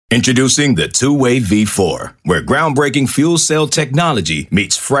Introducing the Two-Way V4, where groundbreaking fuel cell technology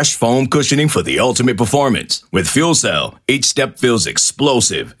meets fresh foam cushioning for the ultimate performance. With Fuel Cell, each step feels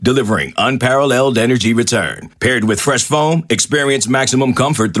explosive, delivering unparalleled energy return. Paired with fresh foam, experience maximum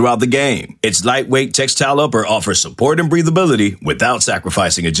comfort throughout the game. Its lightweight textile upper offers support and breathability without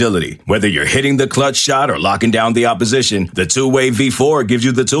sacrificing agility. Whether you're hitting the clutch shot or locking down the opposition, the Two-Way V4 gives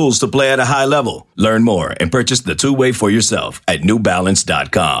you the tools to play at a high level. Learn more and purchase the Two-Way for yourself at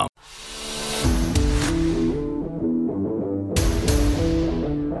newbalance.com.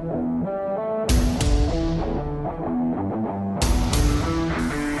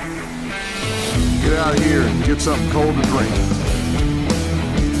 Get out of here and get something cold to drink.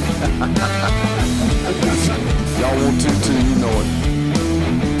 Y'all want to too, you know it.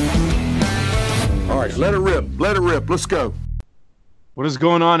 All right, let it rip. Let it rip. Let's go. What is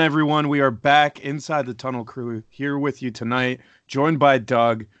going on, everyone? We are back inside the Tunnel Crew here with you tonight, joined by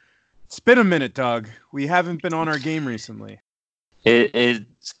Doug. It's been a minute, Doug. We haven't been on our game recently.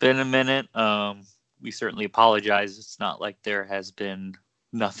 It's been a minute. We certainly apologize. It's not like there has been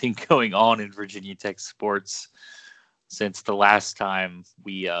nothing going on in Virginia Tech sports since the last time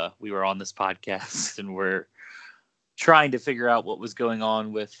we were on this podcast, and we're trying to figure out what was going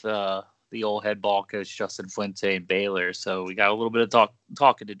on with the old head ball coach Justin Fuente and Baylor. So we got a little bit of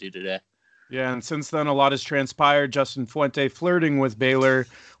talking to do today. Yeah, and since then a lot has transpired. Justin Fuente flirting with Baylor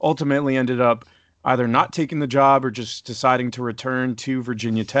ultimately ended up either not taking the job or just deciding to return to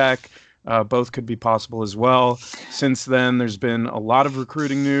Virginia Tech. Both could be possible as well. Since then, there's been a lot of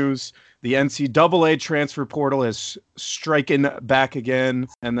recruiting news. The NCAA transfer portal has striken back again.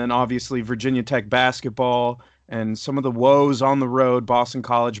 And then obviously Virginia Tech basketball and some of the woes on the road, Boston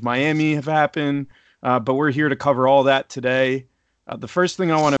College, Miami have happened. But we're here to cover all that today. The first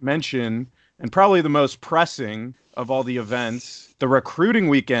thing I want to mention, and probably the most pressing of all the events, the recruiting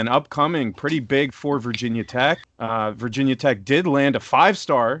weekend upcoming, pretty big for Virginia Tech. Virginia Tech did land a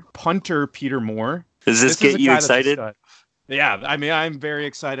 5-star punter, Peter Moore. Does this get you excited? Yeah, I mean, I'm very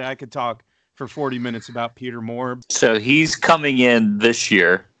excited. I could talk for 40 minutes about Peter Moore. So he's coming in this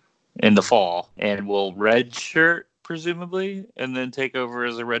year in the fall and will redshirt, presumably, and then take over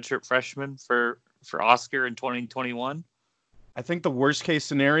as a redshirt freshman for Oscar in 2021. I think the worst case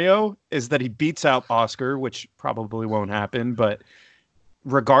scenario is that he beats out Oscar, which probably won't happen. But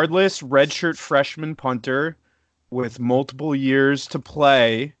regardless, redshirt freshman punter with multiple years to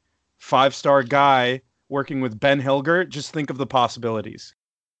play, 5-star guy working with Ben Hilgert. Just think of the possibilities.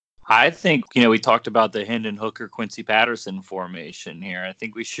 I think, we talked about the Hendon Hooker, Quincy Patterson formation here. I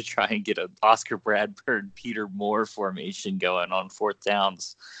think we should try and get an Oscar Bradford, Peter Moore formation going on fourth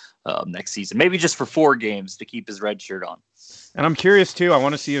downs next season. Maybe just for 4 games to keep his red shirt on. And I'm curious, too. I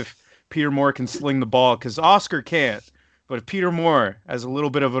want to see if Peter Moore can sling the ball, because Oscar can't. But if Peter Moore has a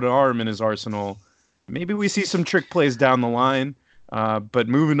little bit of an arm in his arsenal, maybe we see some trick plays down the line. But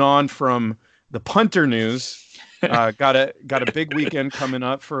moving on from the punter news, got a big weekend coming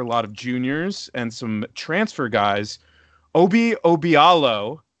up for a lot of juniors and some transfer guys. Obi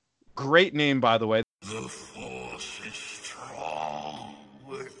Obialo, great name, by the way. The force is strong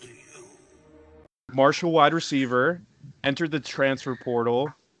with you. Marshall wide receiver, entered the transfer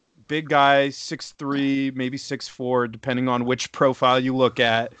portal. Big guy, 6'3", maybe 6'4", depending on which profile you look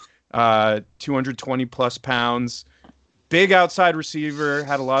at. 220 plus pounds. Big outside receiver,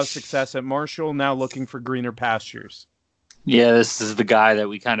 had a lot of success at Marshall, now looking for greener pastures. Yeah, this is the guy that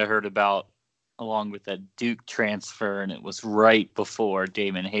we kind of heard about along with that Duke transfer, and it was right before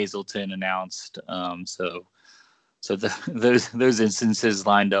Damon Hazelton announced. So those instances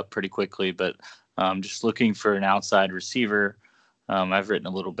lined up pretty quickly, but just looking for an outside receiver. I've written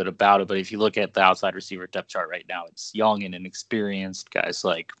a little bit about it, but if you look at the outside receiver depth chart right now, it's young and inexperienced guys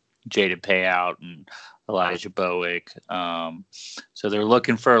like Jaden Payout and Elijah Bowick. So they're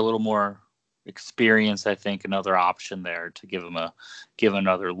looking for a little more experience, I think, another option there to give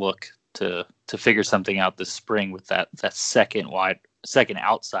another look to figure something out this spring with that second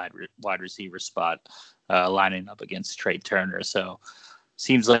outside wide receiver spot lining up against Trey Turner. So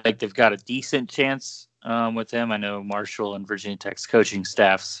seems like they've got a decent chance with him. I know Marshall and Virginia Tech's coaching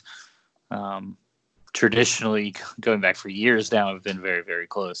staffs traditionally, going back for years now, have been very, very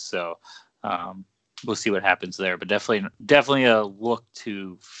close. So we'll see what happens there. But definitely a look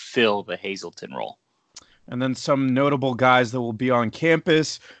to fill the Hazelton role. And then some notable guys that will be on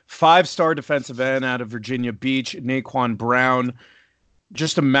campus. 5-star defensive end out of Virginia Beach, Naquan Brown.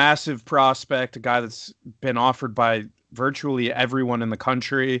 Just a massive prospect, a guy that's been offered by virtually everyone in the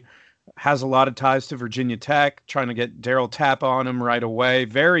country. Has a lot of ties to Virginia Tech, trying to get Daryl Tappa on him right away.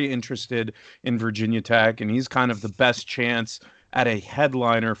 Very interested in Virginia Tech, and he's kind of the best chance at a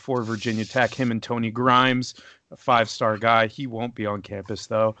headliner for Virginia Tech, him and Tony Grimes, a 5-star guy. He won't be on campus,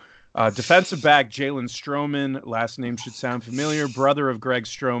 though. Defensive back Jalen Stroman, last name should sound familiar, brother of Greg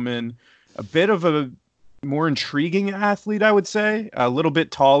Stroman, a bit of a more intriguing athlete, I would say, a little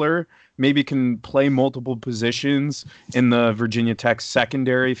bit taller, maybe can play multiple positions in the Virginia Tech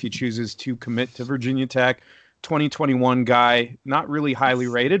secondary if he chooses to commit to Virginia Tech. 2021 guy, not really highly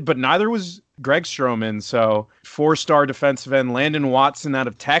rated, but neither was Greg Stroman. So 4-star defensive end Landon Watson out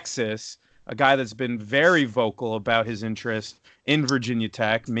of Texas, a guy that's been very vocal about his interest in Virginia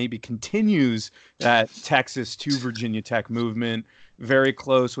Tech, maybe continues that Texas to Virginia Tech movement. Very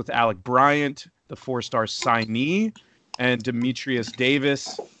close with Alec Bryant, the 4-star signee, and Demetrius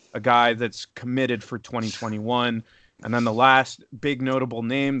Davis, a guy that's committed for 2021. And then the last big notable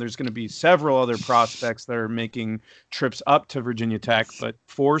name, there's going to be several other prospects that are making trips up to Virginia Tech, but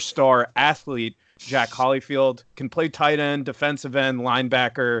 4-star athlete Jack Holyfield can play tight end, defensive end,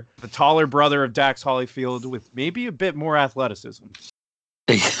 linebacker, the taller brother of Dax Holyfield with maybe a bit more athleticism.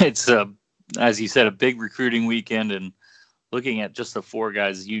 It's, as you said, a big recruiting weekend, and looking at just the 4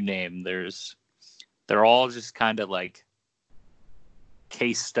 guys you named, they're all just kind of like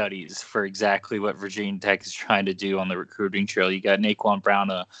case studies for exactly what Virginia Tech is trying to do on the recruiting trail. You got Naquan Brown,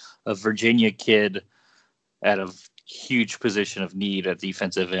 a Virginia kid at a huge position of need at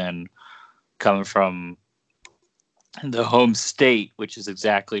defensive end, coming from the home state, which is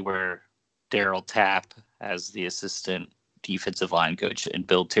exactly where Daryl Tapp as the assistant defensive line coach and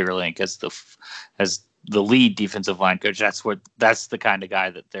Bill Tierlink as the lead defensive line coach. That's the kind of guy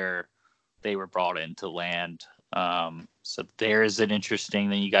that they were brought in to land. So there's an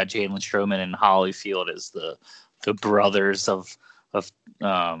interesting. Then you got Jalen Stroman and Holyfield as the brothers of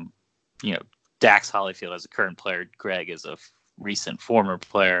Dax Holyfield as a current player, Greg as a recent former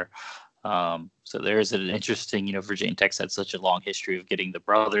player. So there's an interesting. Virginia Tech's had such a long history of getting the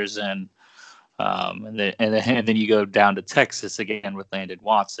brothers in, and then you go down to Texas again with Landon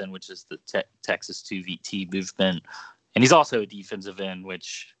Watson, which is the Texas 2VT movement, and he's also a defensive end,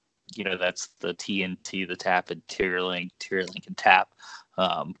 which. That's the TNT, the Tapp and Tierlink and Tapp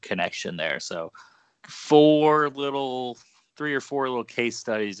connection there. So 3 or 4 little case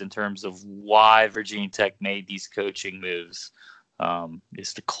studies in terms of why Virginia Tech made these coaching moves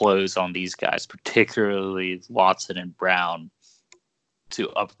is to close on these guys, particularly Watson and Brown, to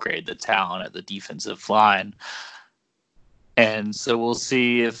upgrade the talent at the defensive line. And so we'll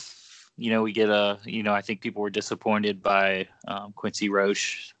see if, we get I think people were disappointed by Quincy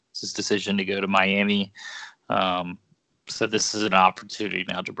Roche, his decision to go to Miami. So this is an opportunity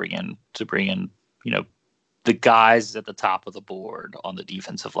now to bring in, the guys at the top of the board on the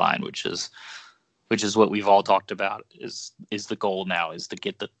defensive line, which is what we've all talked about is the goal now, is to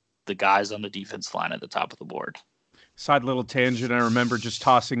get the guys on the defense line at the top of the board. Side little tangent. I remember just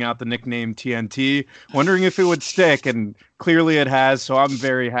tossing out the nickname TNT, wondering if it would stick, and clearly it has. So I'm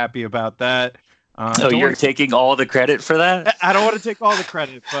very happy about that. You're taking all the credit for that? I don't want to take all the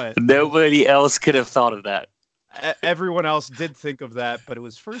credit, but nobody else could have thought of that. Everyone else did think of that, but it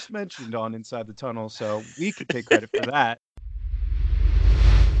was first mentioned on Inside the Tunnel, so we could take credit for that.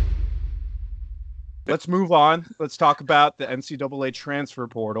 Let's move on. Let's talk about the NCAA transfer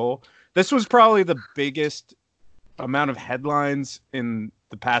portal. This was probably the biggest amount of headlines in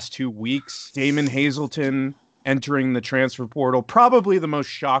the past 2 weeks. Damon Hazelton entering the transfer portal, probably the most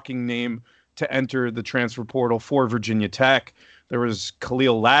shocking name to enter the transfer portal for Virginia Tech. There was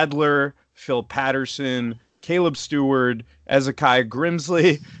Khalil Ladler, Phil Patterson, Caleb Stewart, Ezekiah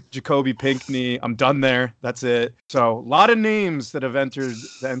Grimsley, Jacoby Pinkney. I'm done there. That's it. So a lot of names that have entered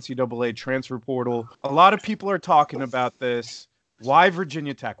the NCAA transfer portal. A lot of people are talking about this. Why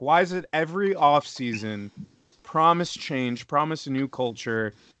Virginia Tech? Why is it every offseason promise change, promise a new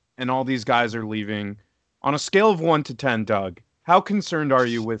culture, and all these guys are leaving? On a scale of 1 to 10, Doug, how concerned are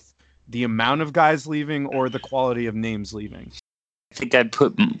you with the amount of guys leaving or the quality of names leaving? I think I'd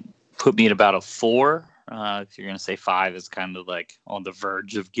put me at about a 4. If you're going to say 5 is kind of like on the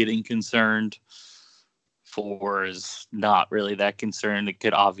verge of getting concerned. 4 is not really that concerned. It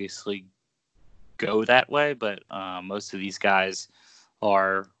could obviously go that way, but most of these guys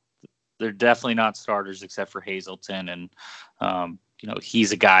they're definitely not starters except for Hazelton. And,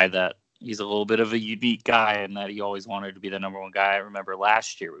 he's a guy that he's a little bit of a unique guy in that he always wanted to be the number 1 guy. I remember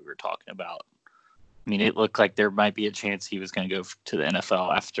last year we were talking about, it looked like there might be a chance he was going to go to the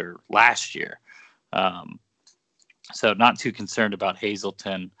NFL after last year. So not too concerned about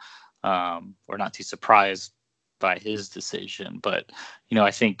Hazelton, or not too surprised by his decision. But,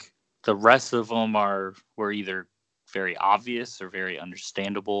 I think the rest of them were either very obvious or very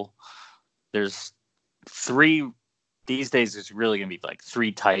understandable. There's 3 these days it's really going to be like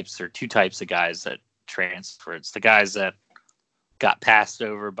three types or two types of guys that transfer. It's the guys that got passed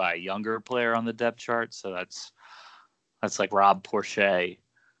over by a younger player on the depth chart. So that's like Rob Porcher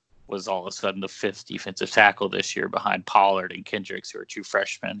was all of a sudden the fifth defensive tackle this year behind Pollard and Kendricks, who are true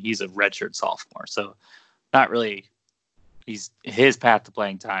freshmen. He's a redshirt sophomore. So not really, his path to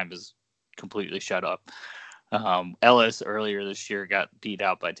playing time is completely shut up. Ellis earlier this year got beat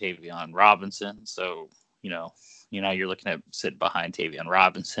out by Tavion Robinson. So, you're looking at sitting behind Tavion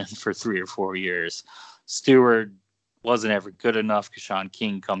Robinson for 3 or 4 years. Stewart wasn't ever good enough because Sean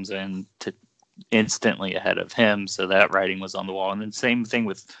King comes in to instantly ahead of him. So that writing was on the wall. And then same thing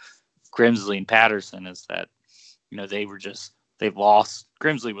with Grimsley and Patterson is that, they've lost.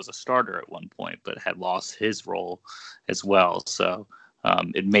 Grimsley was a starter at one point, but had lost his role as well. So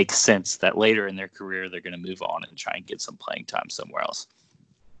it makes sense that later in their career, they're going to move on and try and get some playing time somewhere else.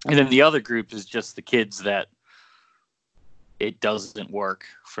 And then the other group is just the kids that it doesn't work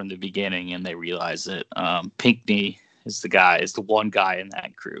from the beginning and they realize it. Pinckney is the one guy in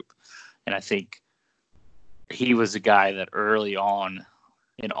that group. And I think he was a guy that early on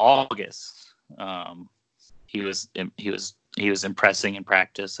in August, he was impressing in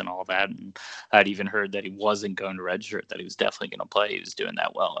practice and all that. And I'd even heard that he wasn't going to redshirt, that he was definitely going to play. He was doing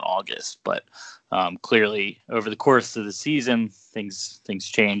that well in August. But clearly over the course of the season, things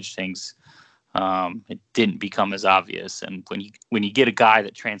changed. It didn't become as obvious. And when you get a guy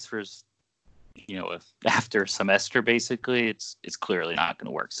that transfers, after a semester, basically, it's clearly not going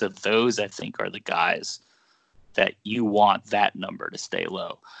to work. So those, I think, are the guys that you want that number to stay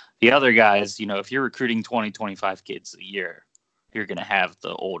low. The other guys, if you're recruiting 20, 25 kids a year, you're going to have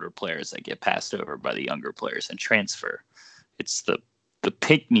the older players that get passed over by the younger players and transfer. It's the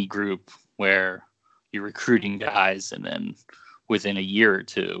Pinckney group where you're recruiting guys and then within a year or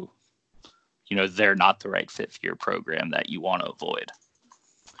two, they're not the right fit for your program that you want to avoid.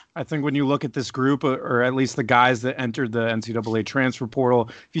 I think when you look at this group, or at least the guys that entered the NCAA transfer portal,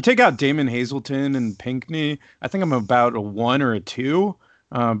 if you take out Damon Hazelton and Pinckney, I think I'm about a 1 or a 2.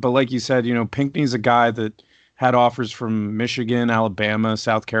 But like you said, Pinckney's a guy that had offers from Michigan, Alabama,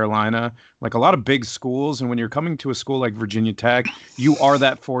 South Carolina, like a lot of big schools. And when you're coming to a school like Virginia Tech, you are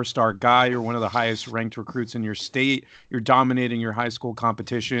that 4-star guy. You're one of the highest ranked recruits in your state. You're dominating your high school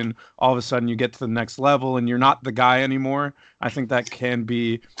competition. All of a sudden you get to the next level and you're not the guy anymore. I think that can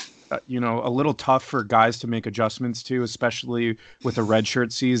be, a little tough for guys to make adjustments to, especially with a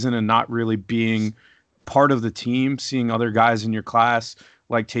redshirt season and not really being part of the team, seeing other guys in your class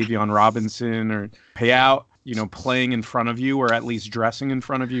like Tavion Robinson or Payout, playing in front of you or at least dressing in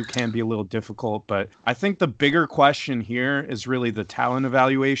front of you can be a little difficult. But I think the bigger question here is really the talent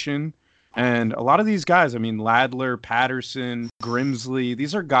evaluation. And a lot of these guys, Ladler, Patterson, Grimsley,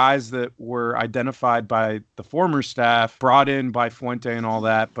 these are guys that were identified by the former staff, brought in by Fuente and all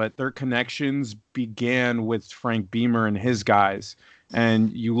that, but their connections began with Frank Beamer and his guys.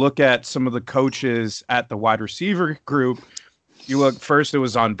 And you look at some of the coaches at the wide receiver group, you look first, it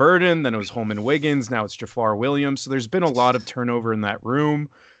was on Burden, then it was Holman Wiggins, now it's Jafar Williams. So there's been a lot of turnover in that room.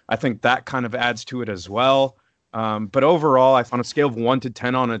 I think that kind of adds to it as well. But overall, on a scale of 1 to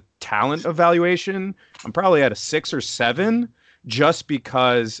 10 on a talent evaluation, I'm probably at a 6 or 7, just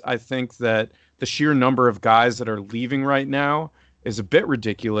because I think that the sheer number of guys that are leaving right now is a bit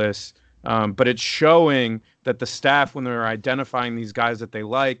ridiculous. But it's showing that the staff, when they're identifying these guys that they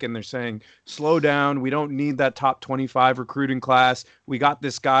like, and they're saying, slow down, we don't need that top 25 recruiting class. We got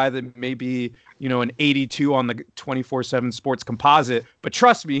this guy that may be, an 82 on the 24/7 Sports Composite, but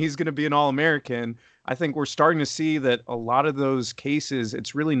trust me, he's going to be an All-American. I think we're starting to see that a lot of those cases,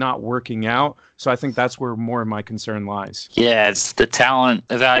 it's really not working out. So I think that's where more of my concern lies. Yeah, it's the talent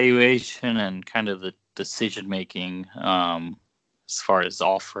evaluation and kind of the decision-making, as far as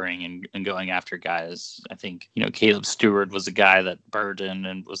offering and going after guys. I think, Caleb Stewart was a guy that Burden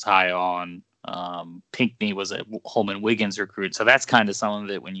and was high on. Pinckney was a Holman Wiggins recruit. So that's kind of some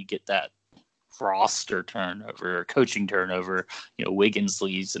of it when you get that roster turnover or coaching turnover, Wiggins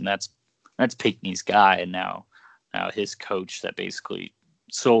leaves and that's Pinckney's guy. And now his coach that basically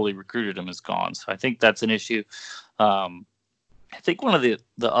solely recruited him is gone. So I think that's an issue. I think one of the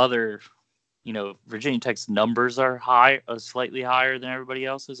other, Virginia Tech's numbers are slightly higher than everybody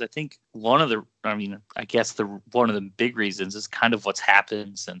else's. I think one of the big reasons is kind of what's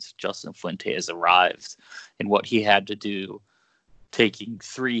happened since Justin Fuente has arrived and what he had to do, taking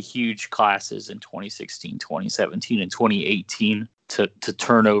 3 huge classes in 2016, 2017, and 2018 to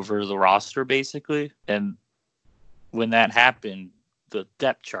turn over the roster, basically. And when that happened, the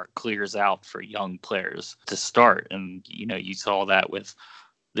depth chart clears out for young players to start. And, you saw that with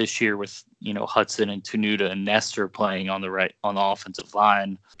this year with, Hudson and Tenuta and Nestor playing on the offensive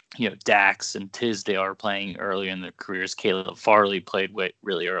line. Dax and Tisdale are playing early in their careers. Caleb Farley played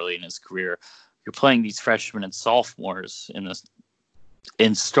really early in his career. You're playing these freshmen and sophomores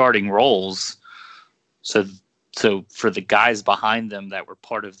in starting roles. So for the guys behind them that were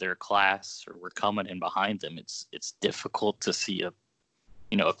part of their class or were coming in behind them, it's difficult to see a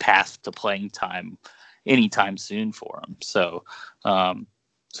path to playing time anytime soon for them. So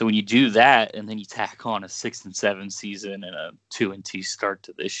when you do that and then you tack on a 6-7 season and a 2-2 start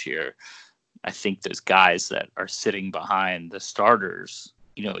to this year, I think those guys that are sitting behind the starters,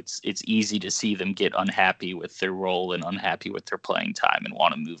 it's easy to see them get unhappy with their role and unhappy with their playing time and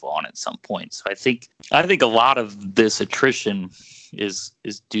want to move on at some point. So I think a lot of this attrition is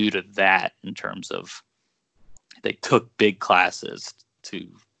due to that, in terms of they took big classes to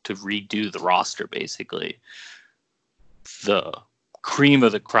redo the roster. Basically, the cream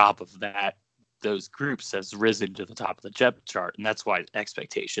of the crop of those groups has risen to the top of the depth chart, and that's why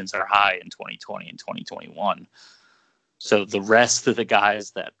expectations are high in 2020 and 2021. So the rest of the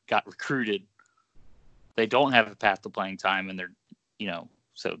guys that got recruited, they don't have a path to playing time, and they're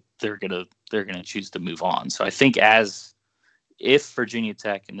gonna choose to move on. So I think if Virginia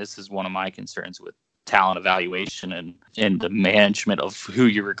Tech, and this is one of my concerns with talent evaluation and the management of who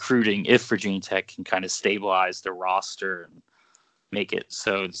you're recruiting, if Virginia Tech can kind of stabilize their roster and make it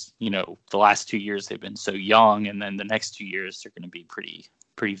so it's, the last 2 years they've been so young, and then the next 2 years they're going to be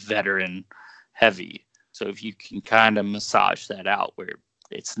pretty veteran heavy. So if you can kind of massage that out where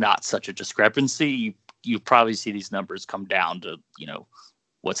it's not such a discrepancy, you probably see these numbers come down to,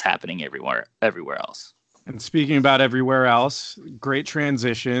 what's happening everywhere else. And speaking about everywhere else, great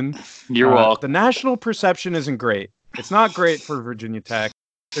transition. You're welcome. The national perception isn't great. It's not great for Virginia Tech.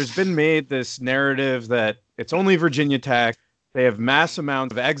 There's been made this narrative that it's only Virginia Tech. They have mass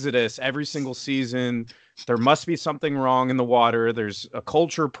amounts of exodus every single season. There must be something wrong in the water. There's a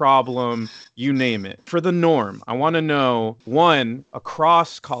culture problem, you name it. For the norm, I want to know, one,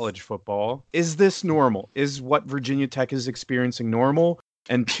 across college football, is this normal? Is what Virginia Tech is experiencing normal?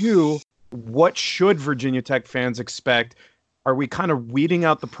 And two, what should Virginia Tech fans expect? Are we kind of weeding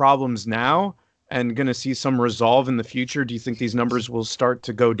out the problems now and going to see some resolve in the future? Do you think these numbers will start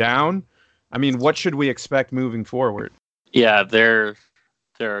to go down? I mean, what should we expect moving forward? Yeah, they're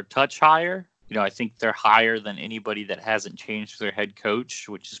a touch higher. I think they're higher than anybody that hasn't changed their head coach,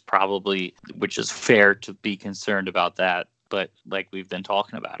 which is fair to be concerned about that. But like we've been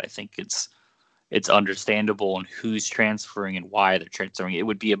talking about, I think it's understandable on who's transferring and why they're transferring. It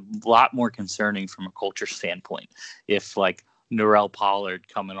would be a lot more concerning from a culture standpoint if, like, Norrell Pollard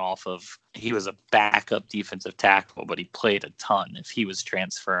coming off of, he was a backup defensive tackle, but he played a ton, if he was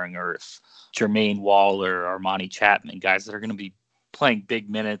transferring, or if Jermaine Waller or Armani Chapman, guys that are going to be playing big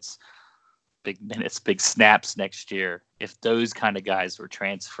snaps next year, if those kind of guys were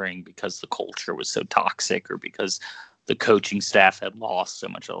transferring because the culture was so toxic or because the coaching staff had lost so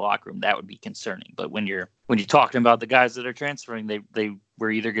much of the locker room, that would be concerning. But when you're talking about the guys that are transferring, they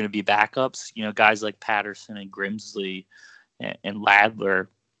were either going to be backups, guys like Patterson and Grimsley and Ladler.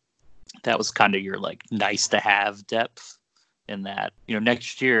 That was kind of your, like, nice to have depth in that.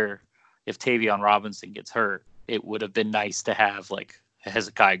 Next year, if Tavion Robinson gets hurt, it would have been nice to have, like,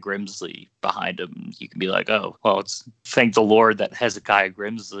 Hezekiah Grimsley behind him. You can be like, oh, well, it's thank the Lord that Hezekiah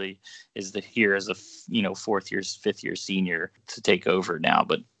Grimsley is here as a fifth year senior to take over now.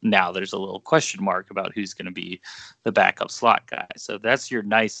 But now there's a little question mark about who's going to be the backup slot guy. So that's your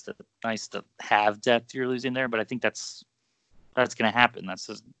nice to have depth you're losing there. But I think that's going to happen. That's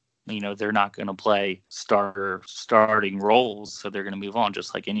just, they're not going to play starting roles, so they're going to move on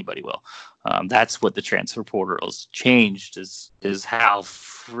just like anybody will. That's what the transfer portal has changed is how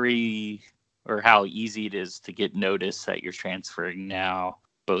free or how easy it is to get notice that you're transferring now,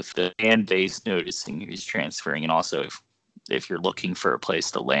 both the fan base noticing who's transferring, and also if you're looking for a place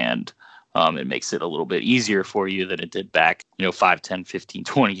to land, it makes it a little bit easier for you than it did back 5, 10, 15,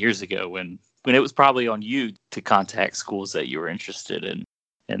 20 years ago when it was probably on you to contact schools that you were interested in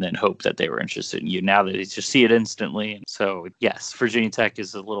and then hope that they were interested in you. Now they just see it instantly. And so, yes, Virginia Tech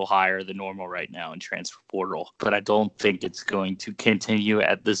is a little higher than normal right now in transfer portal, but I don't think it's going to continue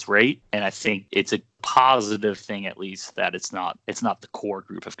at this rate. And I think it's a positive thing, at least, that it's not the core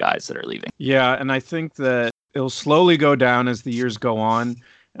group of guys that are leaving. Yeah, and I think that it'll slowly go down as the years go on.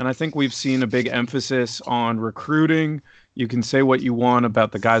 And I think we've seen a big emphasis on recruiting. You can say what you want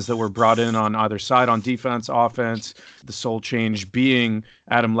about the guys that were brought in on either side, on defense, offense, the sole change being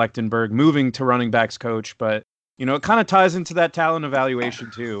Adam Lechtenberg moving to running backs coach. But, it kind of ties into that talent evaluation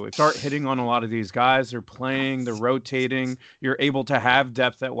too. If you start hitting on a lot of these guys, they're playing, they're rotating, you're able to have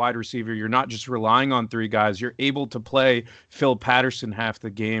depth at wide receiver. You're not just relying on 3 guys. You're able to play Phil Patterson half the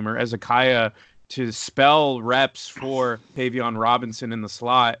game or Ezekiah to spell reps for Tavion Robinson in the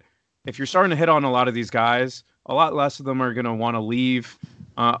slot. If you're starting to hit on a lot of these guys, a lot less of them are going to want to leave.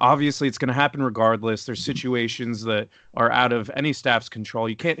 Obviously, it's going to happen regardless. There's situations that are out of any staff's control.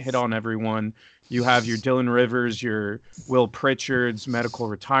 You can't hit on everyone. You have your Dylan Rivers, your Will Pritchards, medical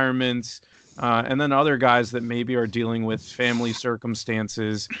retirements, and then other guys that maybe are dealing with family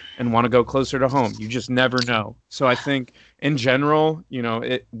circumstances and want to go closer to home. You just never know. So I think in general,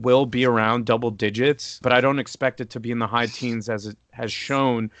 it will be around double digits, but I don't expect it to be in the high teens as it has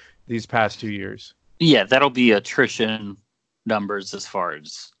shown these past 2 years. Yeah, that'll be attrition numbers as far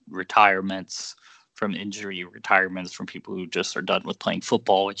as retirements from injury, retirements from people who just are done with playing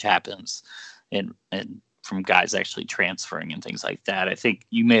football, which happens, and from guys actually transferring and things like that. I think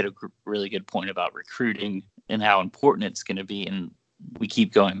you made a really good point about recruiting and how important it's going to be. And we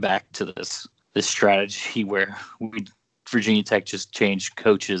keep going back to this strategy where Virginia Tech just changed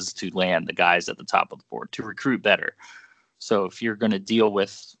coaches to land the guys at the top of the board to recruit better. So if you're going to deal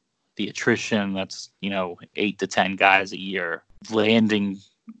with the attrition, that's 8 to 10 guys a year, landing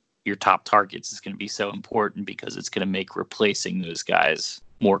your top targets is going to be so important because it's going to make replacing those guys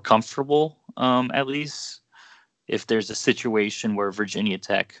more comfortable. At least if there's a situation where Virginia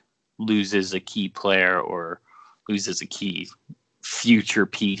Tech loses a key player or loses a key future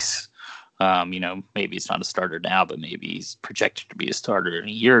piece, maybe it's not a starter now, but maybe he's projected to be a starter in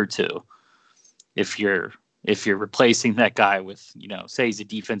a year or two. If you're replacing that guy with, say he's a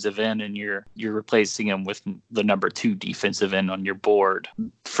defensive end and you're replacing him with the number 2 defensive end on your board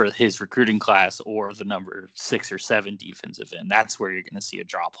for his recruiting class or the number 6 or 7 defensive end, that's where you're going to see a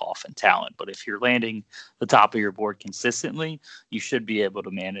drop off in talent. But if you're landing the top of your board consistently, you should be able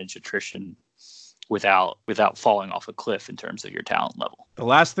to manage attrition without falling off a cliff in terms of your talent level. The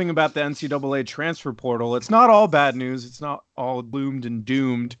last thing about the NCAA transfer portal, it's not all bad news. It's not all doomed and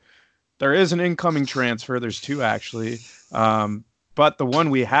doomed. There is an incoming transfer. There's 2 actually. But the one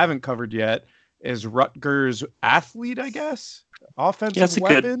we haven't covered yet is Rutgers athlete, I guess. Offensive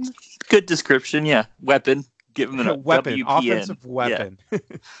weapon. Good description. Yeah. Weapon. Give him a weapon. WPN. Offensive weapon.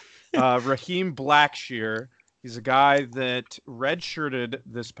 Yeah. Raheem Blackshear. He's a guy that redshirted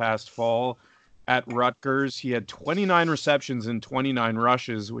this past fall at Rutgers. He had 29 receptions and 29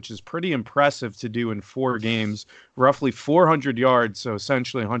 rushes, which is pretty impressive to do in 4 games, roughly 400 yards, so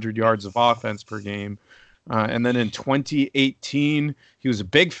essentially 100 yards of offense per game. And then in 2018, he was a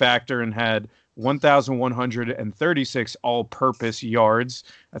big factor and had 1,136 all-purpose yards.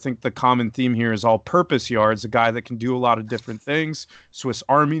 I think the common theme here is all-purpose yards, a guy that can do a lot of different things, Swiss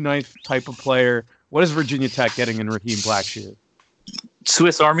Army knife type of player. What is Virginia Tech getting in Raheem Blackshear?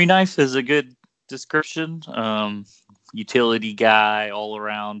 Swiss Army knife is a good description. Utility guy, all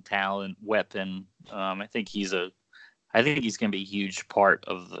around talent, weapon. I think he's going to be a huge part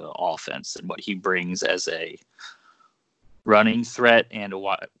of the offense and what he brings as a running threat and a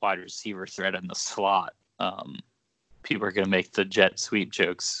wide receiver threat in the slot. People are going to make the jet sweep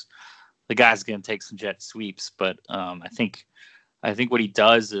jokes. The guy's going to take some jet sweeps, but I think what he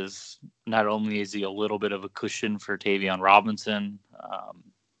does is not only is he a little bit of a cushion for Tavion Robinson.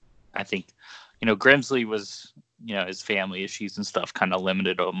 I think Grimsley was, his family issues and stuff kind of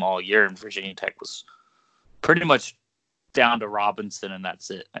limited him all year, and Virginia Tech was pretty much down to Robinson, and that's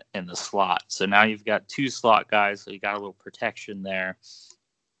it in the slot. So now you've got 2 slot guys, so you got a little protection there.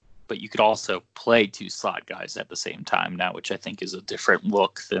 But you could also play 2 slot guys at the same time now, which I think is a different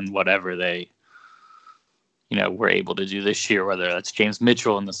look than whatever they, were able to do this year, whether that's James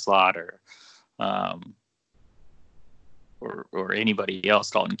Mitchell in the slot or anybody else,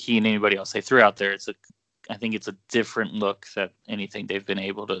 Dalton Keene, anybody else they threw out there. I think it's a different look than anything they've been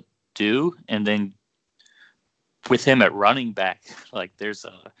able to do. And then with him at running back, I'm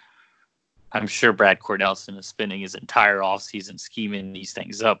sure Brad Cornelson is spending his entire offseason scheming these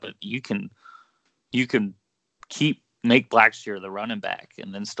things up, but you can make Blackshear the running back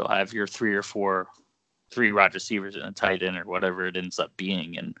and then still have your 3 wide receivers and a tight end or whatever it ends up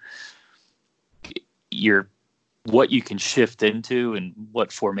being. And what you can shift into and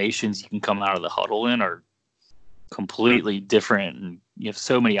what formations you can come out of the huddle in are completely different. And you have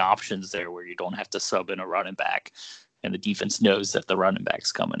so many options there where you don't have to sub in a running back and the defense knows that the running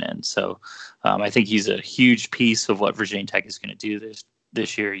back's coming in. So I think he's a huge piece of what Virginia Tech is going to do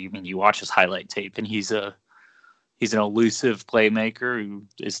this year. You watch his highlight tape and he's an elusive playmaker who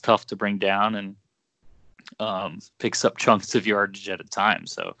is tough to bring down and picks up chunks of yardage at a time.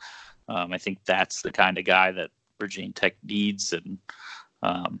 So I think that's the kind of guy that Virginia Tech needs. And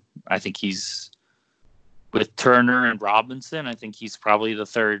I think he's, with Turner and Robinson, I think he's probably the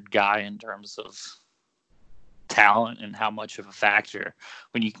third guy in terms of talent and how much of a factor.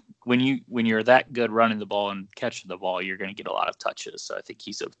 When you're that good running the ball and catching the ball, you're going to get a lot of touches. So I think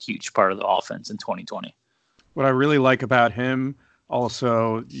he's a huge part of the offense in 2020. What I really like about him,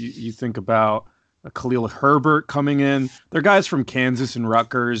 also, you think about Khalil Herbert coming in. They're guys from Kansas and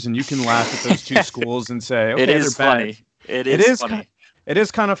Rutgers, and you can laugh at those two schools and say, okay, it is they're funny. bad. It is funny. It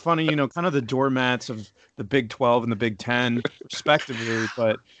is kind of funny, kind of the doormats of the Big 12 and the Big 10, respectively.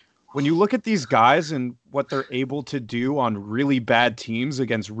 But when you look at these guys and what they're able to do on really bad teams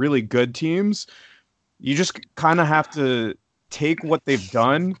against really good teams, you just kind of have to take what they've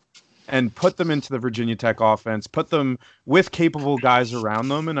done and put them into the Virginia Tech offense, put them with capable guys around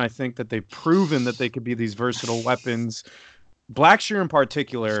them. And I think that they've proven that they could be these versatile weapons. Blackshear in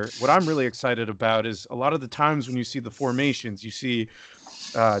particular, what I'm really excited about is a lot of the times when you see the formations, you see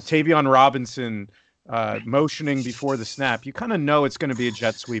Tavion Robinson motioning before the snap, you kind of know it's going to be a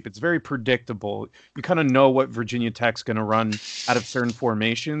jet sweep. It's very predictable. You kind of know what Virginia Tech's going to run out of certain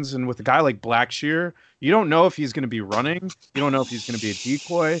formations. And with a guy like Blackshear, you don't know if he's going to be running. You don't know if he's going to be a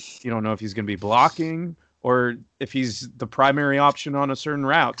decoy. You don't know if he's going to be blocking or if he's the primary option on a certain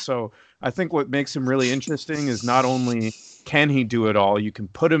route. So I think what makes him really interesting is not only can he do it all, you can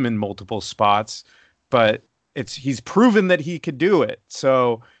put him in multiple spots, but he's proven that he could do it.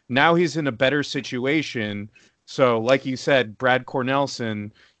 So now he's in a better situation. So like you said, Brad Cornelson,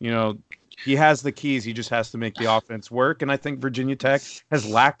 he has the keys. He just has to make the offense work. And I think Virginia Tech has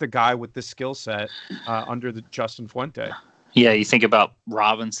lacked a guy with this skill set under the Justin Fuente. Yeah, you think about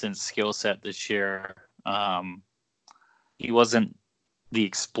Robinson's skill set this year. He wasn't the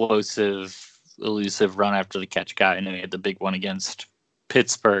explosive, elusive run after the catch guy. I know he had the big one against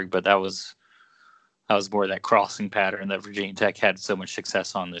Pittsburgh, but that was more that crossing pattern that Virginia Tech had so much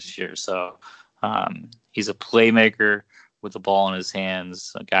success on this year. So he's a playmaker with the ball in his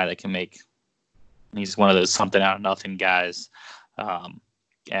hands, a guy that can he's one of those something out of nothing guys.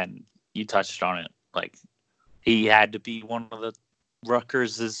 And you touched on it. Like, he had to be one of the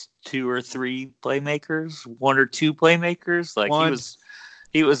Rutgers' 2 or 3 playmakers, 1 or 2 playmakers. Like,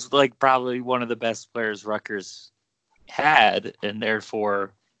 he was like probably one of the best players Rutgers had, and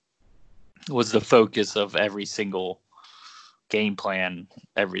therefore was the focus of every single game plan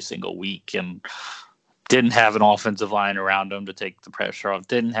every single week, and didn't have an offensive line around him to take the pressure off,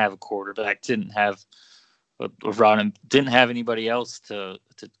 didn't have a quarterback, didn't have a run, didn't have anybody else to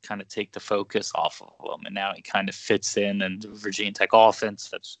kind of take the focus off of him. And now he kind of fits in, and the Virginia Tech offense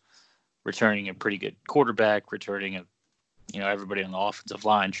that's returning a pretty good quarterback, returning everybody on the offensive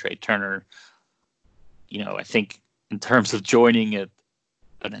line, Trey Turner. I think in terms of joining an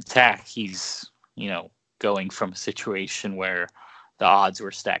attack, he's, going from a situation where the odds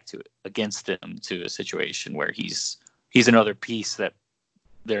were stacked against him to a situation where he's another piece that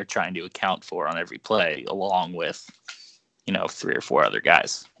they're trying to account for on every play, along with, 3 or 4 other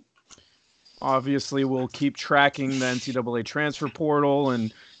guys. Obviously, we'll keep tracking the NCAA transfer portal,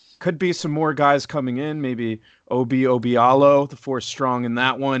 and could be some more guys coming in. Maybe Obi Obialo, the 4th strong in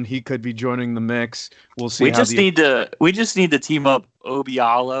that one. He could be joining the mix. We'll see. We just need to team up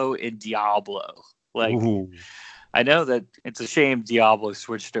Obialo and Diablo. Ooh. I know that it's a shame Diablo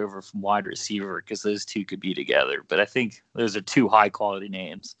switched over from wide receiver because those two could be together, but I think those are 2 high quality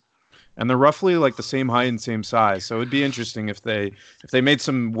names. And they're roughly like the same height and same size. So it'd be interesting if they made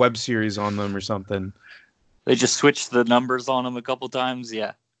some web series on them or something. They just switched the numbers on them a couple times.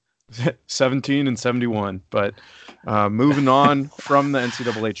 Yeah. 17 and 71. But moving on from the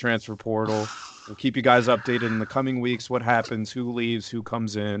NCAA transfer portal, we'll keep you guys updated in the coming weeks. What happens, who leaves, who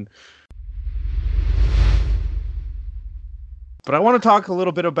comes in. But I want to talk a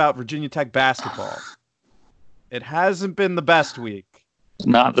little bit about Virginia Tech basketball. It hasn't been the best week.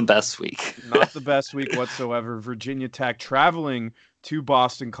 Not the best week. Not the best week whatsoever. Virginia Tech traveling to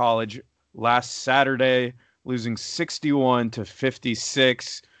Boston College last Saturday, losing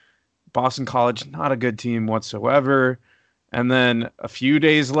 61-56. Boston College, not a good team whatsoever. And then a few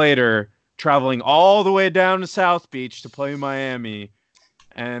days later, traveling all the way down to South Beach to play Miami,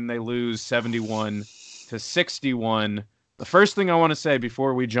 and they lose 71-61. The first thing I want to say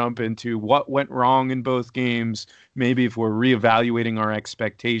before we jump into what went wrong in both games, maybe if we're reevaluating our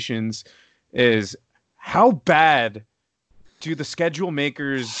expectations, is how bad do the schedule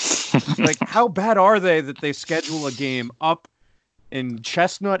makers, like how bad are they that they schedule a game up in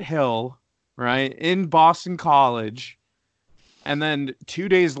Chestnut Hill, right, in Boston College, and then 2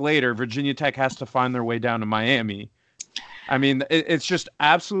 days later, Virginia Tech has to find their way down to Miami. I mean, it's just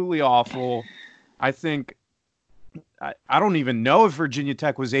absolutely awful. I think I don't even know if Virginia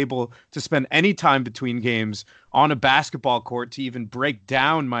Tech was able to spend any time between games on a basketball court to even break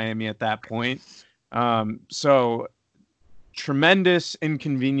down Miami at that point. So tremendous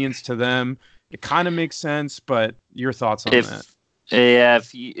inconvenience to them. It kind of makes sense, but your thoughts on that? Yeah,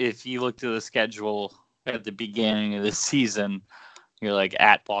 if you looked at the schedule at the beginning of the season, you're like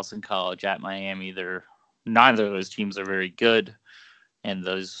at Boston College, at Miami. Neither of those teams are very good, and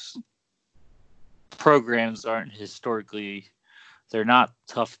those programs aren't historically. They're not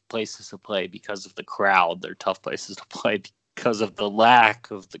tough places to play because of the crowd. They're tough places to play because of the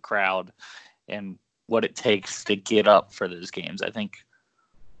lack of the crowd and what it takes to get up for those games. I think,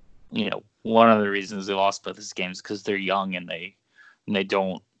 one of the reasons they lost both these games is because they're young and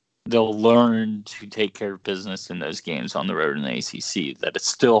they'll learn to take care of business in those games on the road in the ACC. That it's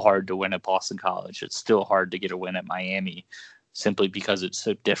still hard to win at Boston College. It's still hard to get a win at Miami simply because it's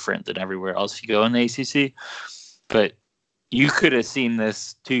so different than everywhere else you go in the ACC. But you could have seen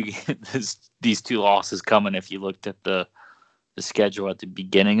these two losses coming if you looked at the schedule at the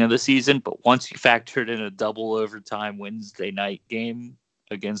beginning of the season. But once you factored in a double overtime Wednesday night game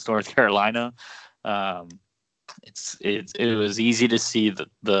against North Carolina, it was easy to see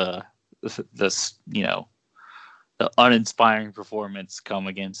the uninspiring performance come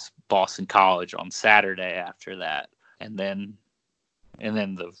against Boston College on Saturday after that, and then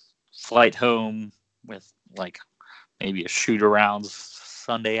the flight home with like maybe a shoot around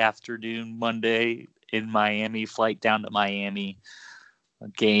Sunday afternoon, Monday in Miami, flight down to Miami, a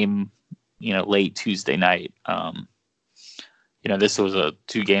game, late Tuesday night. This was a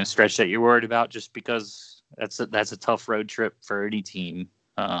 2-game stretch that you're worried about just because that's a tough road trip for any team.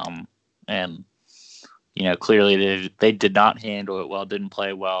 And clearly they did not handle it well, didn't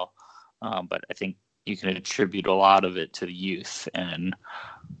play well. But I think you can attribute a lot of it to the youth and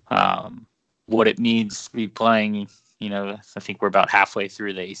what it means to be playing. I think we're about halfway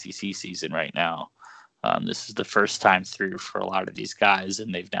through the ACC season right now. This is the first time through for a lot of these guys,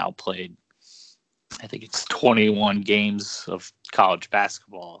 and they've now played, I think it's 21 games of college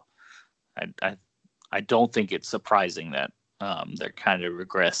basketball. I don't think it's surprising that they're kind of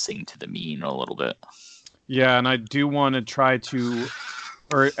regressing to the mean a little bit. Yeah, and I do want to try to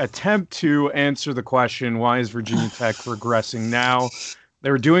attempt to answer the question, why is Virginia Tech regressing now? They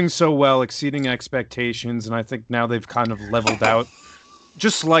were doing so well, exceeding expectations, and I think now they've kind of leveled out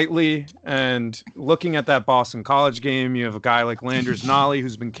just slightly. And looking at that Boston College game, you have a guy like Landers Nolley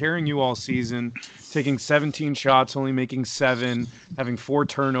who's been carrying you all season, taking 17 shots, only making 7, having 4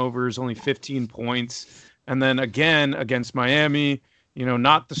 turnovers, only 15 points. And then again against Miami,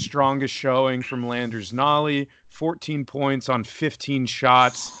 not the strongest showing from Landers Nolley, 14 points on 15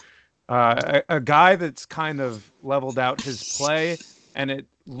 shots. A guy that's kind of leveled out his play, and it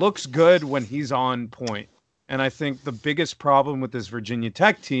looks good when he's on point. And I think the biggest problem with this Virginia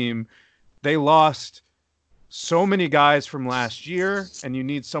Tech team, they lost so many guys from last year, and you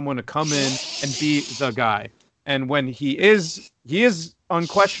need someone to come in and be the guy. And when he is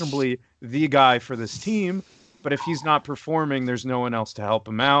unquestionably the guy for this team, but if he's not performing, there's no one else to help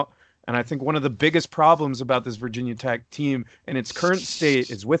him out. And I think one of the biggest problems about this Virginia Tech team in its current state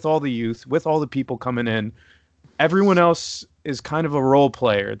is with all the youth, with all the people coming in, everyone else is kind of a role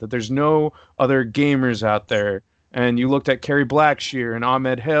player, that there's no other gamers out there. And you looked at Kerry Blackshear and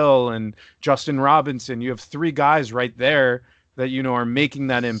Ahmed Hill and Justin Robinson. You have 3 guys right there that, are making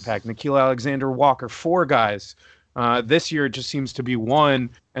that impact. Nickeil Alexander-Walker, 4 guys. This year it just seems to be 1.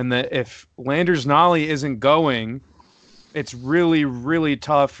 And that if Landers Nolley isn't going, it's really, really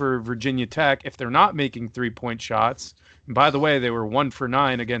tough for Virginia Tech if they're not making 3-point shots. And by the way, they were 1 for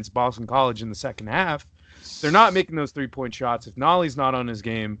 9 against Boston College in the second half. They're not making those 3-point shots. If Nolley's not on his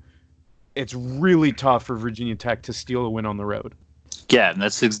game, it's really tough for Virginia Tech to steal a win on the road. Yeah, and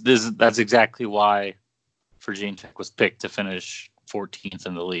that's exactly why Virginia Tech was picked to finish 14th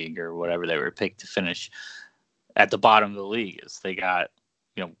in the league or whatever they were picked to finish at the bottom of the league. Is they got,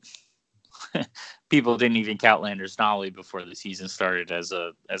 people didn't even count Landers Nolley before the season started as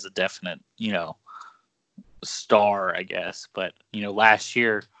a definite, star, I guess. But, last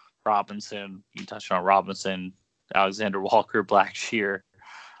year, Robinson, you touched on Robinson, Alexander-Walker, Blackshear.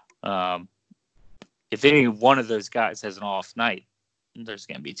 If any one of those guys has an off night, there's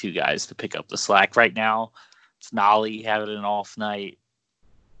going to be 2 guys to pick up the slack. Right now, it's Nolley having an off night.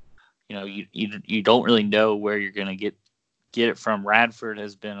 You don't really know where you're going to get it from. Radford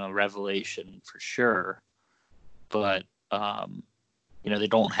has been a revelation for sure, but they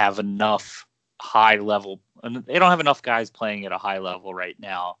don't have enough high level, and they don't have enough guys playing at a high level right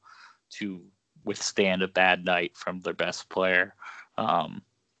now to withstand a bad night from their best player.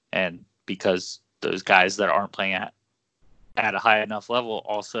 And because those guys that aren't playing at a high enough level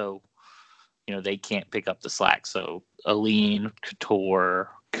also, they can't pick up the slack. So Aline, Couture,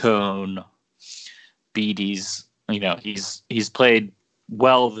 Cone, Beatty's, he's played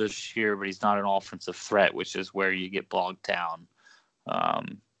well this year, but he's not an offensive threat, which is where you get bogged down.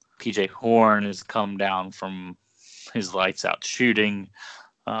 PJ Horn has come down from his lights out shooting.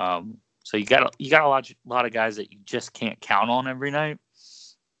 So you got a lot of guys that you just can't count on every night.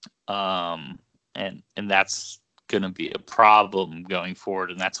 And that's going to be a problem going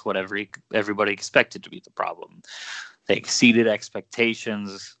forward. And that's what everybody expected to be the problem. They exceeded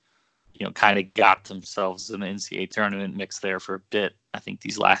expectations, kind of got themselves in the NCAA tournament mix there for a bit. I think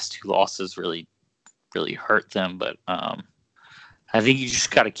these last two losses really, really hurt them. But I think you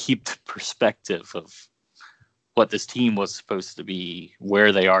just got to keep the perspective of what this team was supposed to be,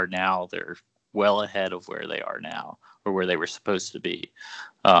 where they are now. They're well ahead of where they are now, or where they were supposed to be.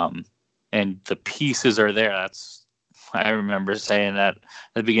 And the pieces are there. I remember saying that at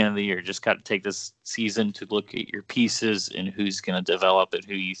the beginning of the year. Just got to take this season to look at your pieces and who's going to develop and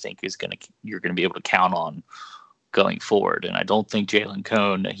who you think you're going to be able to count on going forward. And I don't think Jalen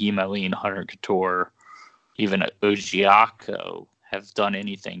Cone, Naheem Aline, Hunter Couture, even Ojiako have done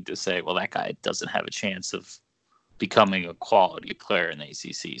anything to say, well, that guy doesn't have a chance of becoming a quality player in the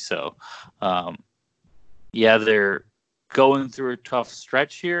ACC. So, they're going through a tough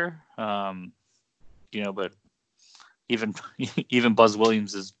stretch here, but even Buzz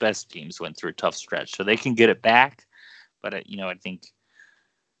Williams' best teams went through a tough stretch, so they can get it back. But I think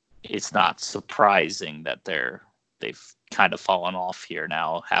it's not surprising that they've kind of fallen off here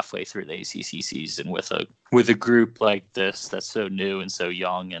now, halfway through the ACC season, with a group like this that's so new and so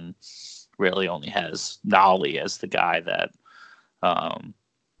young, and really only has Nolly as the guy that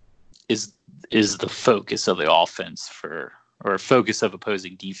is the focus of the offense or focus of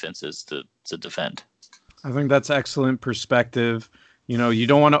opposing defenses to defend. I think that's excellent perspective. You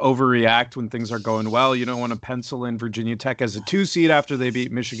don't want to overreact when things are going well. You don't want to pencil in Virginia Tech as a 2 seed after they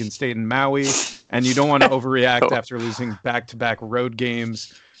beat Michigan State and Maui. And you don't want to overreact after losing back-to-back road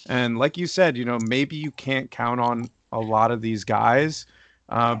games. And like you said, maybe you can't count on a lot of these guys,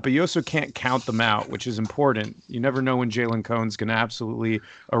 but you also can't count them out, which is important. You never know when Jalen Cone's going to absolutely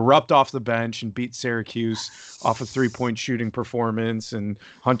erupt off the bench and beat Syracuse off a 3-point shooting performance, and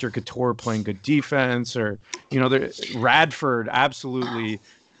Hunter Couture playing good defense, or, Radford absolutely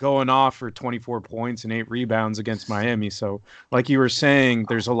going off for 24 points and 8 rebounds against Miami. So like you were saying,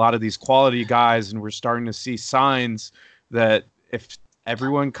 there's a lot of these quality guys, and we're starting to see signs that if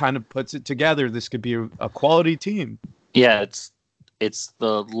everyone kind of puts it together, this could be a quality team. Yeah, it's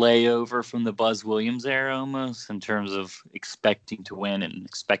the layover from the Buzz Williams era almost, in terms of expecting to win and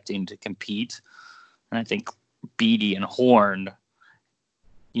expecting to compete. And I think Beatty and Horn,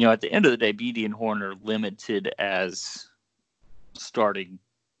 at the end of the day, Beatty and Horn are limited as starting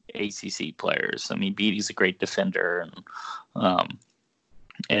ACC players. I mean, Beatty's a great defender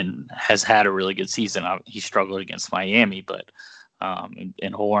and has had a really good season. He struggled against Miami, but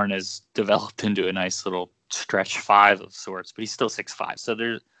and Horn has developed into a nice little stretch 5 of sorts, but he's still 6'5". So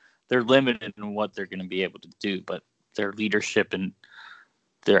they're limited in what they're going to be able to do, but their leadership and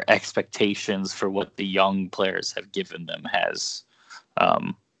their expectations for what the young players have given them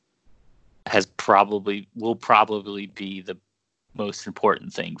will probably be the most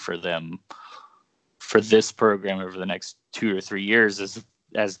important thing for them, for this program over the next 2 or 3 years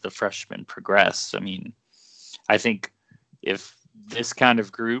as the freshmen progress. I mean, I think if this kind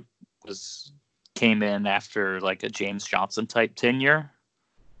of group came in after like a James Johnson type tenure,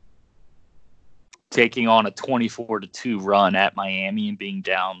 taking on a 24-2 run at Miami and being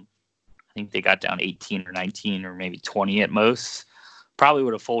down, I think they got down 18 or 19 or maybe 20 at most, probably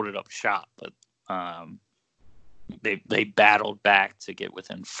would have folded up shop. But they battled back to get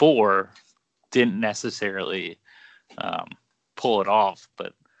within 4, didn't necessarily pull it off.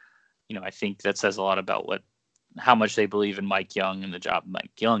 But I think that says a lot about how much they believe in Mike Young and the job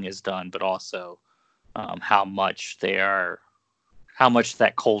Mike Young has done, but also how much that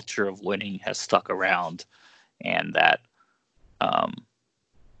culture of winning has stuck around, and that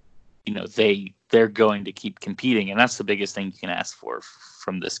they're going to keep competing. And that's the biggest thing you can ask for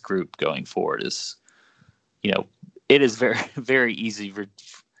from this group going forward is, it is very, very easy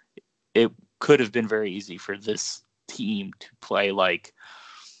it could have been very easy for this team to play like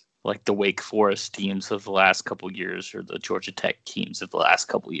the Wake Forest teams of the last couple of years, or the Georgia Tech teams of the last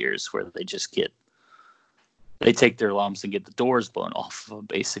couple of years, where they just they take their lumps and get the doors blown off of them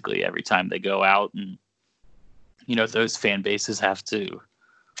basically every time they go out. And, those fan bases have to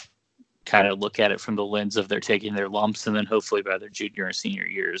kind of look at it from the lens of they're taking their lumps, and then hopefully by their junior or senior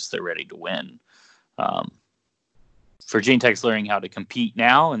years, they're ready to win. Virginia Tech's learning how to compete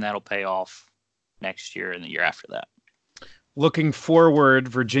now, and that'll pay off next year and the year after that. Looking forward,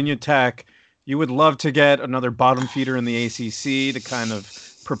 Virginia Tech, you would love to get another bottom feeder in the ACC to kind of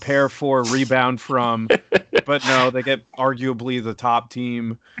prepare for, rebound from, but no, they get arguably the top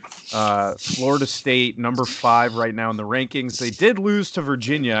team. Florida State, number 5 right now in the rankings. They did lose to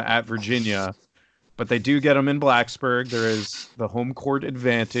Virginia at Virginia, but they do get them in Blacksburg. There is the home court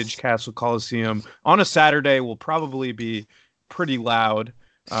advantage. Castle Coliseum on a Saturday will probably be pretty loud,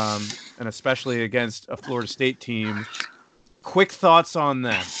 and especially against a Florida State team. Quick thoughts on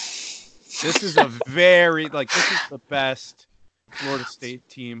them. This is this is the best Florida State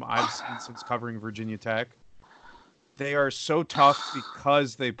team I've seen since covering Virginia Tech. They are so tough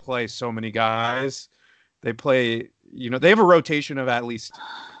because they play so many guys. They play, they have a rotation of at least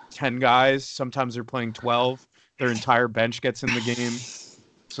 10 guys. Sometimes they're playing 12. Their entire bench gets in the game.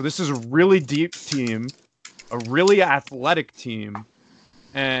 So this is a really deep team, a really athletic team.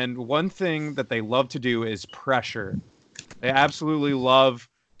 And one thing that they love to do is pressure. They absolutely love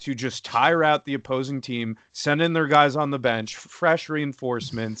to just tire out the opposing team, send in their guys on the bench, fresh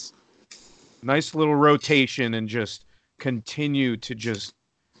reinforcements, nice little rotation, and just continue to just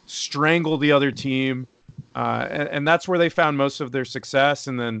strangle the other team. And that's where they found most of their success.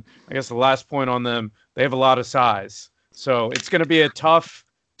 And then I guess the last point on them, they have a lot of size. So it's going to be a tough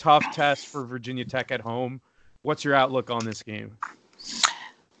test for Virginia Tech at home. What's your outlook on this game?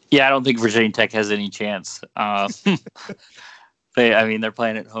 Yeah, I don't think Virginia Tech has any chance. They're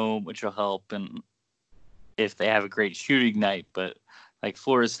playing at home, which will help, and if they have a great shooting night. But like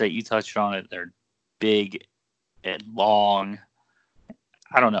Florida State, you touched on it, they're big and long.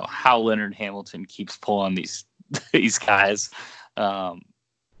 I don't know how Leonard Hamilton keeps pulling these guys, but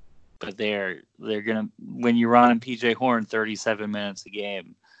they're gonna, when you run PJ Horn 37 minutes a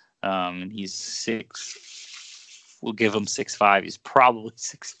game, and he's 6. We'll give him 6'5". He's probably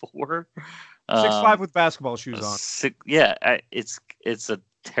 6'4". 6'5" with basketball shoes on. It's a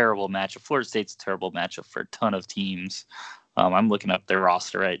terrible matchup. Florida State's a terrible matchup for a ton of teams. I'm looking up their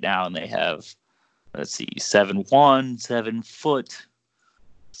roster right now, and they have, 7'1", 7 foot,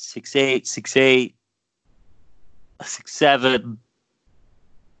 6'8", 6'8", 6'7",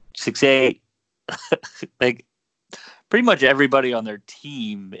 6'8". Like pretty much everybody on their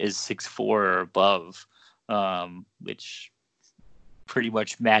team is 6'4" or above, which pretty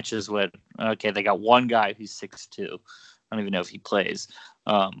much matches what. Okay, they got one guy who's 6'2". I don't even know if he plays.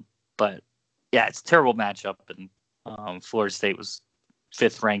 But yeah, it's a terrible matchup. And Florida State was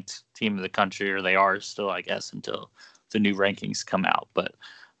 5th ranked team in the country, or they are still, I guess, until the new rankings come out. But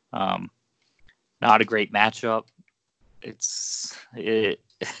not a great matchup. It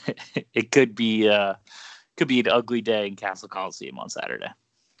could be an ugly day in Castle Coliseum on Saturday.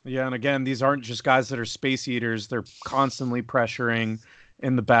 Yeah, and again, these aren't just guys that are space eaters. They're constantly pressuring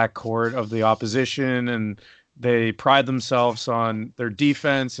in the backcourt of the opposition, and they pride themselves on their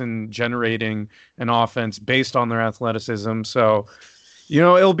defense and generating an offense based on their athleticism. So,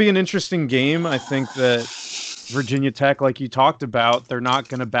 it'll be an interesting game. I think that Virginia Tech, like you talked about, they're not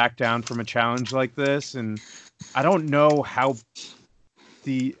going to back down from a challenge like this. And I don't know how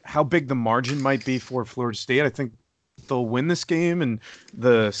big the margin might be for Florida State. I think they'll win this game and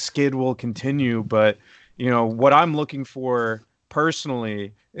the skid will continue. But, what I'm looking for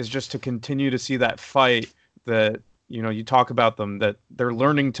personally is just to continue to see that fight that, you talk about them, that they're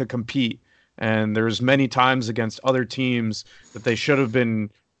learning to compete. And there's many times against other teams that they should have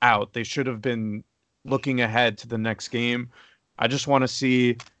been out. They should have been looking ahead to the next game. I just want to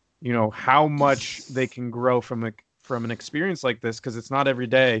see, how much they can grow from an experience like this, because it's not every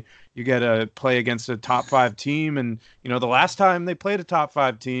day you get to play against a top 5 team. And, the last time they played a top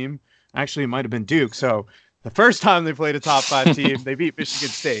 5 team, actually it might have been Duke. So the first time they played a top 5 team, they beat Michigan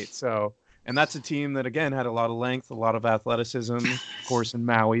State. So, and that's a team that, again, had a lot of length, a lot of athleticism, of course, in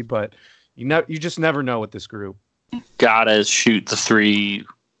Maui. But you just never know with this group. Gotta shoot the 3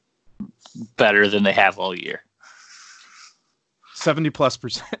 better than they have all year.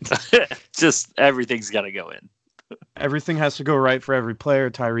 70+%. Just everything's got to go in. Everything has to go right for every player.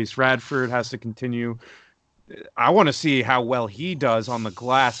 Tyrese Radford has to continue. I want to see how well he does on the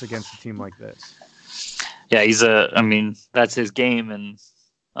glass against a team like this. Yeah, that's his game, and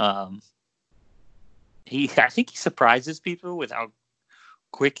I think he surprises people with how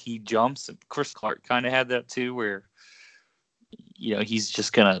quick he jumps. And Chris Clark kind of had that too, where he's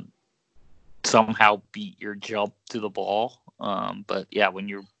just gonna somehow beat your jump to the ball. But yeah, when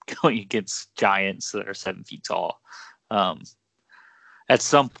you're going against giants that are 7 feet tall, at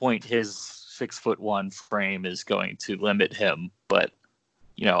some point his 6'1" frame is going to limit him. But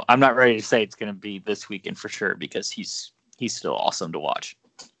I'm not ready to say it's going to be this weekend for sure because he's still awesome to watch.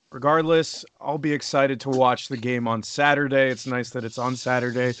 Regardless, I'll be excited to watch the game on Saturday. It's nice that it's on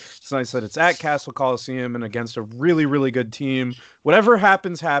Saturday. It's nice that it's at Castle Coliseum and against a really, really good team. Whatever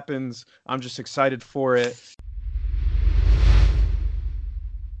happens. I'm just excited for it.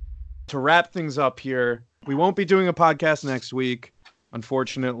 To wrap things up here, we won't be doing a podcast next week,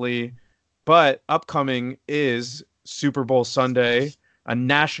 unfortunately, but upcoming is Super Bowl Sunday, a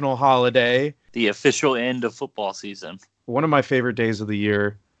national holiday. The official end of football season. One of my favorite days of the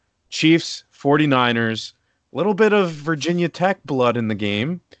year. Chiefs, 49ers, a little bit of Virginia Tech blood in the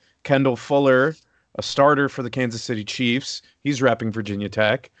game. Kendall Fuller, a starter for the Kansas City Chiefs. He's repping Virginia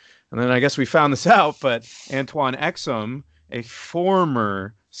Tech. And then I guess we found this out, but Antoine Exum, a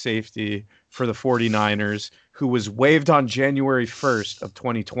former safety for the 49ers, who was waived on January 1st of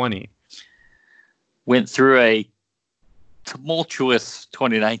 2020. Went through a tumultuous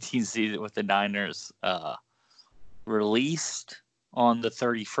 2019 season with the Niners. Released on the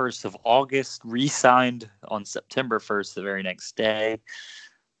 31st of August, re-signed on September 1st, the very next day.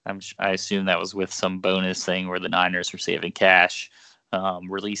 I assume that was with some bonus thing where the Niners were saving cash.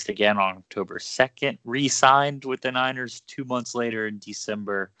 Released again on October 2nd, re-signed with the Niners 2 months later in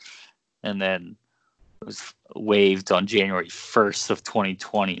December, and then was waived on January 1st of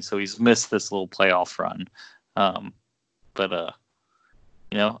 2020. So he's missed this little playoff run. But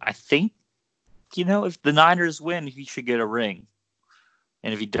I think, if the Niners win, he should get a ring.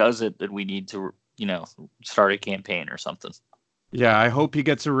 And if he does it, then we need to, start a campaign or something. Yeah, I hope he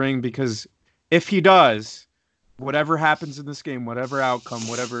gets a ring because if he does, whatever happens in this game, whatever outcome,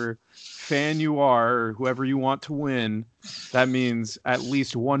 whatever fan you are or whoever you want to win, that means at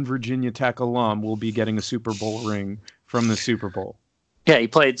least one Virginia Tech alum will be getting a Super Bowl ring from the Super Bowl. Yeah, he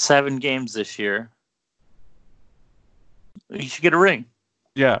played 7 games this year. He should get a ring.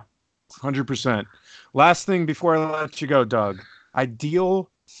 Yeah, 100%. Last thing before I let you go, Doug. Ideal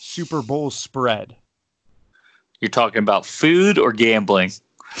Super Bowl spread. You're talking about food or gambling?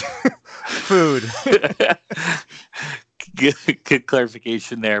 Food. Good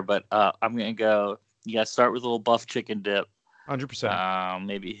clarification there, but I'm going to go, you got to start with a little buff chicken dip. 100%.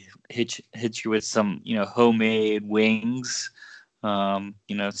 Maybe hit you with some, homemade wings.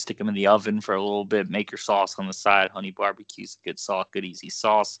 Stick them in the oven for a little bit. Make your sauce on the side. Honey barbecue's a good sauce, good easy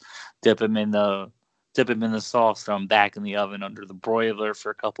sauce. Dip them in the sauce. Throw them back in the oven under the broiler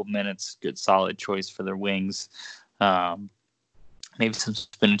for a couple minutes. Good solid choice for their wings. Maybe some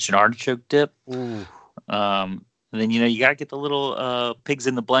spinach and artichoke dip. Ooh. And then you gotta get the little pigs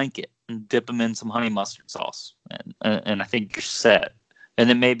in the blanket and dip them in some honey mustard sauce, and I think you're set. And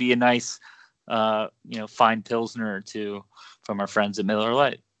then maybe a nice fine Pilsner or two from our friends at Miller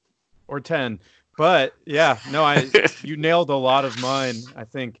Lite. Or 10. But yeah, no, you nailed a lot of mine. I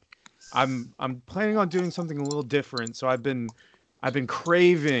think I'm planning on doing something a little different. So I've been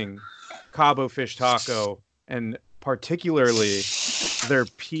craving Cabo Fish Taco, and particularly their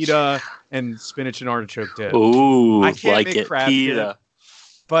pita and spinach and artichoke dip. Ooh, I can't like make it, crab pita. dip,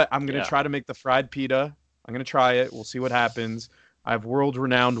 but I'm going to try to make the fried pita. I'm going to try it. We'll see what happens. I have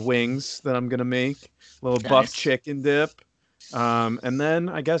world-renowned wings that I'm going to make. A little buff chicken dip. And then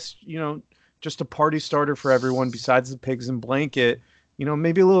I guess, just a party starter for everyone besides the pigs and blanket.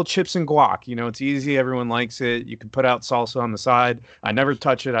 Maybe a little chips and guac. It's easy. Everyone likes it. You can put out salsa on the side. I never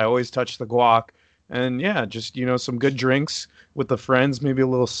touch it. I always touch the guac. And yeah, just, some good drinks with the friends, maybe a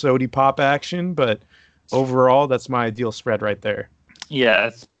little sody pop action. But overall, that's my ideal spread right there. Yeah.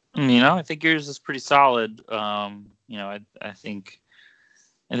 I think yours is pretty solid. I think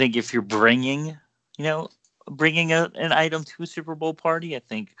if you're bringing an item to a Super Bowl party, I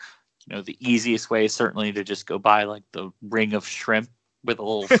think, the easiest way is certainly to just go buy like the ring of shrimp with a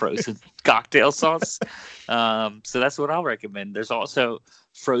little frozen cocktail sauce. So that's what I'll recommend. There's also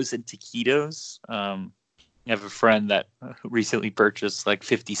frozen taquitos. I have a friend that recently purchased like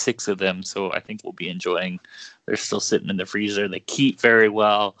 56 of them, so I think we'll be enjoying. They're still sitting in the freezer. They keep very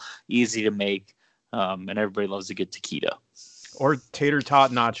well, easy to make, and everybody loves a good taquito. Or tater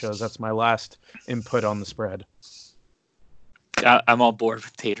tot nachos. That's my last input on the spread. I'm on board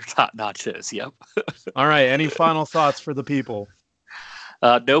with tater tot nachos. Yep. All right. Any final thoughts for the people?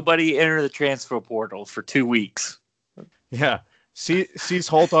 Nobody enter the transfer portal for 2 weeks. Yeah. Cease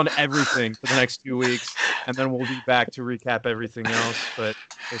Holt on everything for the next 2 weeks, and then we'll be back to recap everything else. But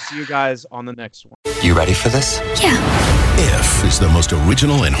we'll see you guys on the next one. You ready for this? Yeah. If is the most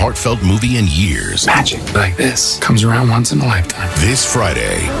original and heartfelt movie in years. Magic like this comes around once in a lifetime. This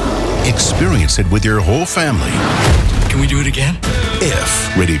Friday, experience it with your whole family. Can we do it again?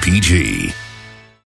 If, rated PG.